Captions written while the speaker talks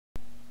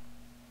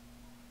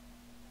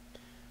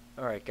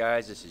Alright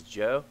guys, this is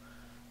Joe.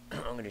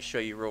 I'm going to show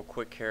you real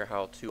quick here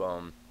how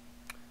to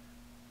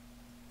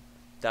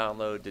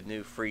download the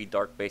new free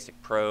Dark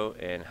Basic Pro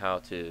and how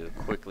to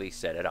quickly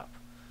set it up.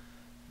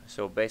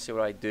 So basically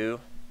what I do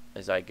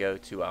is I go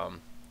to on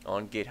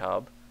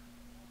GitHub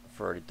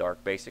for the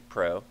Dark Basic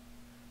Pro.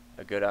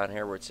 I go down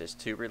here where it says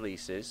 2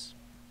 releases,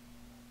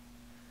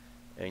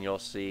 and you'll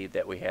see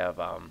that we have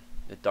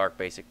the Dark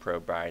Basic Pro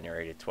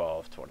binary to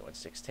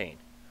 12.21.16.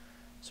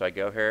 So I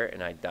go here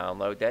and I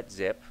download that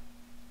zip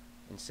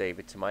and save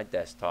it to my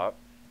desktop,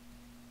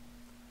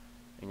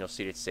 and you'll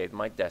see it saved to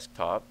my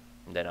desktop,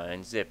 and then I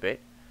unzip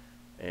it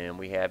and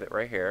we have it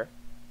right here.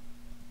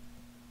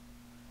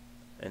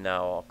 And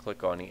now I'll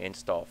click on the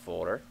install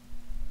folder,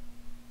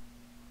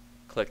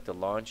 click the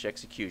launch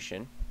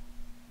execution,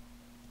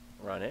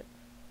 run it,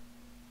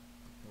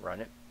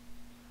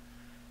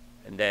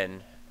 and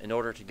then in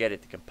order to get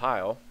it to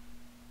compile,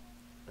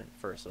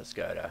 first let's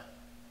go to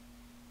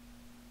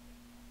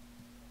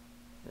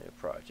new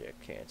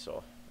project,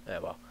 cancel.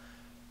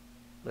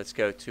 Let's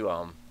go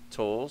to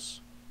tools,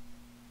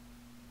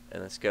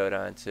 and let's go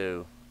down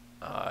to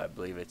I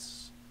believe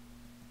it's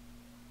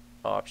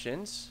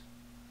options,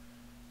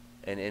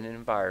 and in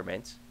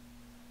environment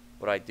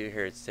what I do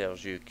here, it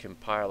tells you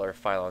compiler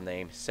file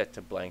name set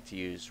to blank to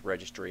use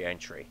registry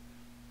entry.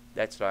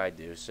 That's what I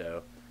do.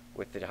 So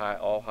with it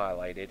all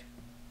highlighted,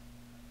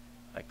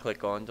 I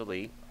click on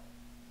delete,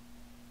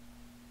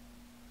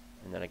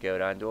 and then I go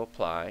down to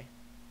apply,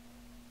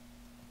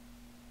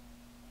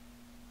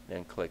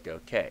 then click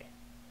OK.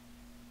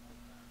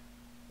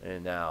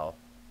 And now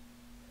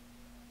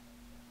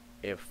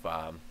if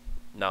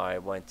now I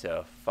went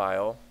to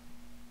file,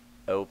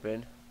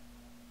 open,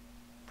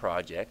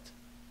 project,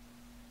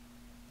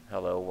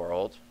 hello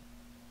world,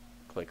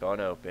 click on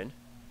open,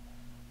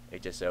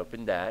 it just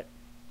opened that,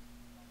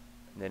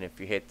 and then if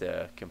you hit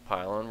the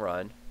compile and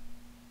run,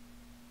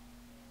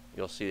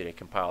 you'll see that it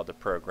compiled the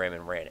program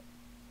and ran it.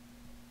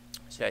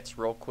 So that's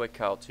real quick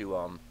how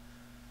to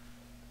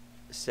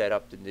set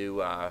up the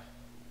new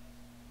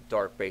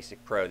Dark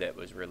Basic Pro that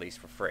was released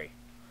for free.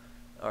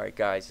 Alright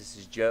guys, this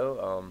is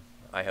Joe.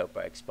 I hope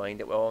I explained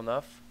it well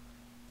enough,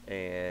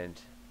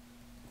 and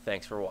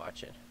thanks for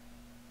watching.